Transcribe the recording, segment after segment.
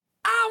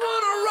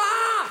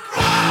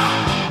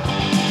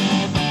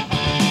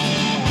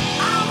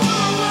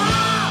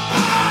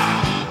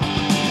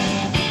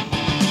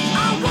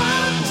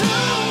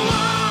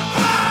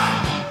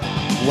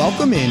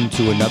Welcome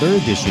into another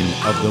edition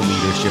of the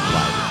Leadership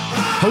Library,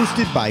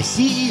 hosted by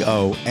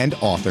CEO and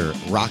author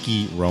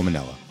Rocky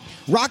Romanella.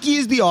 Rocky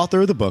is the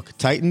author of the book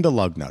Tighten the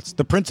Lug Nuts,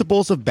 The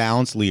Principles of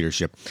Balanced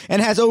Leadership, and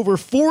has over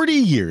 40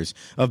 years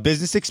of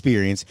business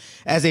experience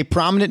as a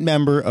prominent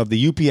member of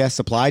the UPS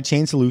Supply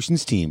Chain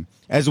Solutions team,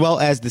 as well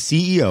as the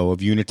CEO of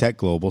Unitech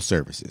Global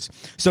Services.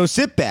 So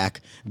sit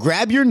back,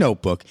 grab your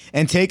notebook,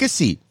 and take a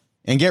seat,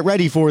 and get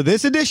ready for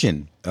this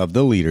edition of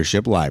the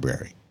Leadership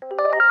Library.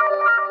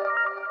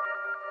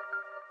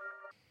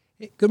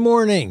 Good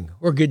morning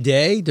or good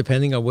day,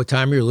 depending on what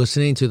time you're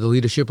listening to the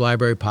Leadership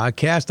Library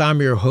podcast. I'm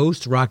your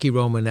host, Rocky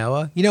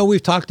Romanella. You know,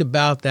 we've talked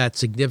about that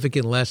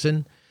significant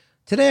lesson.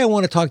 Today, I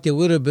want to talk to you a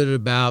little bit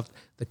about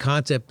the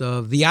concept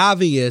of the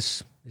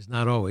obvious is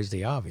not always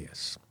the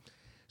obvious.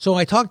 So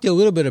I talked to you a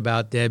little bit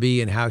about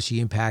Debbie and how she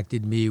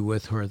impacted me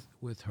with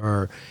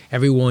her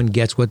everyone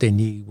gets what they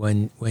need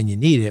when you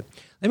need it.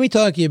 Let me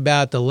talk to you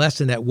about the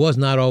lesson that was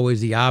not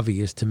always the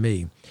obvious to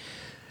me.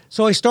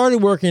 So I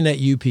started working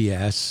at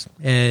UPS,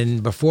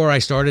 and before I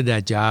started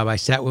that job, I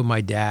sat with my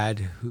dad,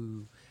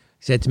 who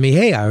said to me,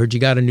 "Hey, I heard you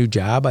got a new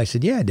job." I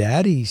said, "Yeah,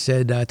 Dad." He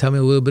said, "Tell me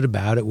a little bit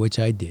about it," which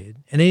I did.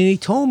 And then he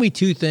told me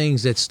two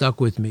things that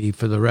stuck with me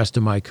for the rest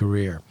of my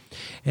career.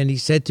 And he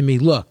said to me,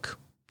 "Look,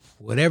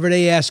 whatever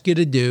they ask you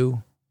to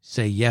do,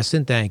 say yes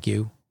and thank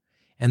you,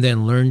 and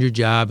then learn your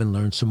job and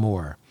learn some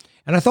more."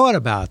 And I thought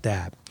about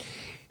that.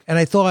 And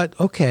I thought,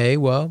 okay,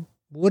 well,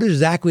 what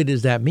exactly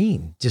does that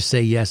mean? Just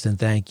say yes and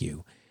thank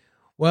you.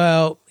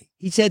 Well,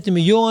 he said to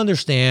me, you'll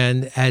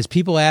understand as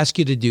people ask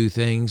you to do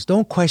things,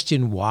 don't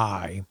question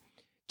why.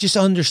 Just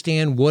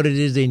understand what it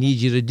is they need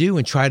you to do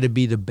and try to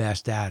be the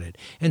best at it.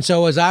 And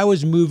so as I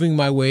was moving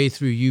my way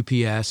through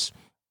UPS,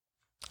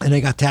 and I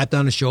got tapped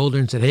on the shoulder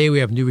and said, "Hey, we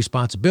have new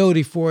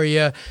responsibility for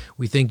you.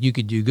 We think you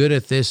could do good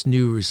at this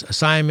new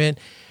assignment."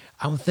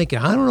 I'm thinking,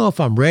 I don't know if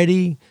I'm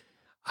ready.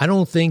 I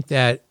don't think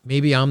that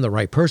maybe I'm the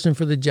right person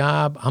for the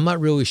job. I'm not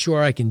really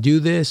sure I can do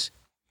this.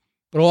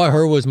 But all I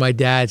heard was my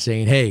dad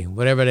saying, "Hey,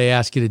 whatever they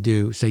ask you to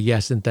do, say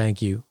yes and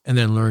thank you, and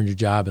then learn your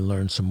job and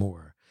learn some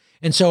more."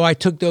 And so I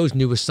took those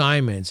new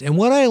assignments. And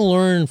what I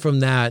learned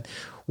from that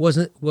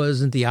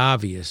wasn't the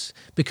obvious,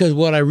 because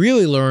what I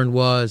really learned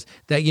was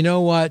that, you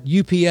know what,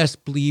 UPS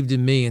believed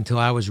in me until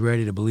I was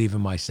ready to believe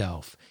in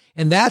myself.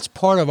 And that's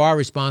part of our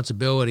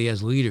responsibility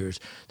as leaders.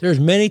 There's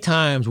many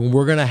times when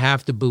we're going to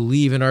have to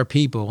believe in our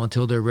people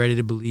until they're ready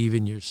to believe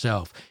in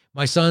yourself.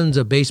 My son's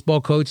a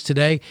baseball coach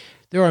today.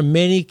 There are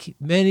many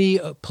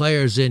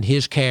players in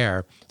his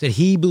care that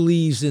he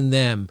believes in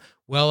them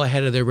well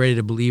ahead of they're ready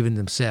to believe in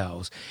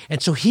themselves. And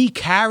so he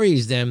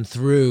carries them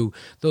through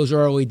those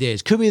early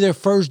days. Could be their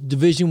first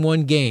Division I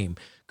game.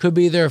 Could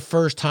be their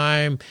first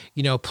time,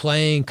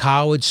 playing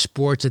college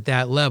sports at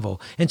that level.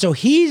 And so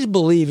he's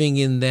believing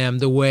in them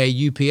the way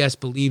UPS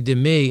believed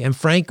in me, and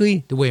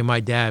frankly, the way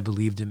my dad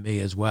believed in me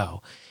as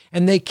well.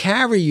 And they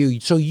carry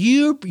you. So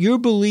your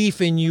belief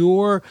in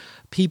your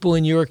people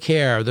in your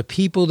care, the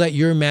people that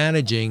you're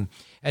managing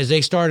as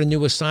they start a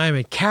new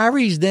assignment,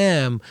 carries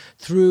them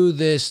through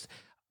this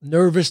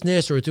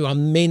nervousness or through I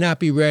may not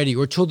be ready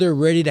or till they're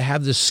ready to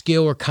have the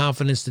skill or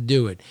confidence to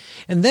do it.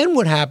 And then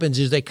what happens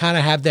is they kind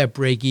of have that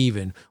break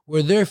even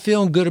where they're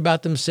feeling good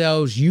about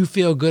themselves, you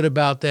feel good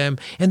about them,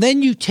 and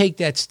then you take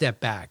that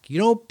step back. You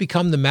don't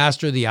become the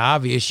master of the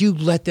obvious, you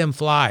let them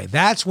fly.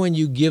 That's when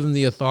you give them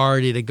the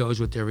authority that goes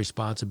with their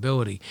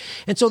responsibility.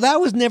 And so that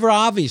was never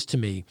obvious to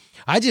me.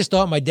 I just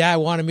thought my dad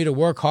wanted me to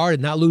work hard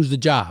and not lose the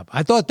job.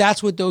 I thought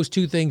that's what those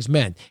two things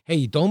meant.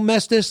 Hey, don't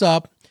mess this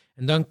up.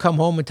 And don't come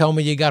home and tell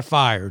me you got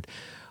fired.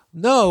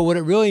 No, what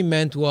it really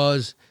meant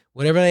was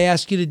whatever they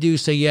ask you to do,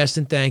 say yes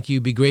and thank you.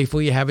 Be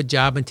grateful you have a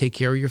job and take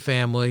care of your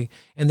family.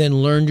 And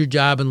then learn your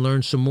job and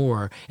learn some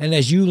more. And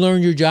as you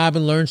learn your job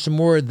and learn some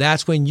more,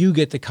 that's when you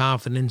get the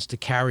confidence to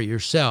carry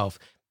yourself.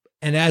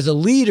 And as a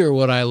leader,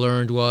 what I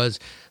learned was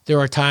there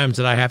are times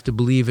that I have to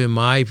believe in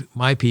my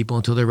people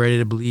until they're ready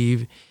to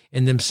believe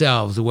in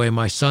themselves, the way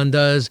my son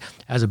does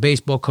as a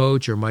baseball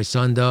coach, or my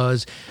son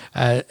does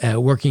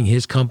working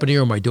his company,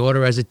 or my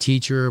daughter as a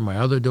teacher, or my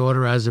other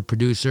daughter as a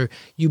producer.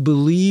 You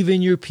believe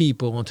in your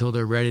people until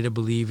they're ready to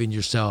believe in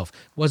yourself. It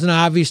wasn't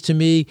obvious to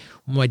me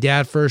when my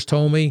dad first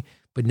told me,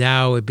 but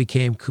now it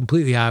became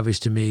completely obvious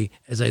to me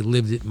as I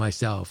lived it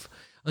myself.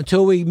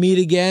 Until we meet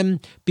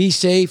again, be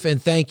safe,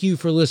 and thank you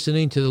for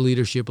listening to the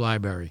Leadership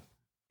Library.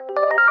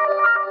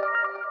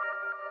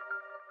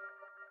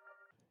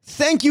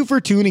 Thank you for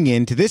tuning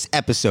in to this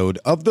episode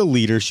of the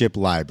Leadership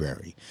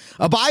Library,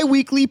 a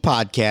bi-weekly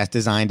podcast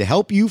designed to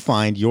help you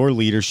find your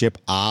leadership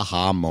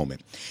aha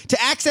moment. To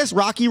access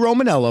Rocky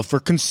Romanella for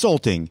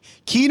consulting,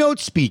 keynote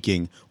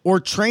speaking,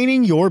 or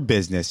training your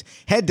business,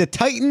 head to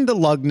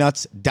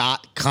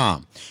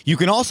TightenTheLugNuts.com. You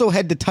can also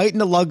head to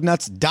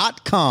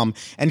TightenTheLugNuts.com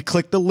and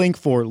click the link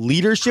for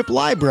Leadership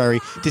Library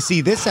to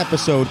see this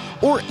episode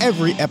or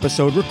every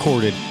episode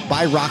recorded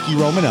by Rocky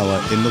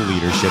Romanella in the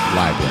Leadership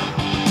Library.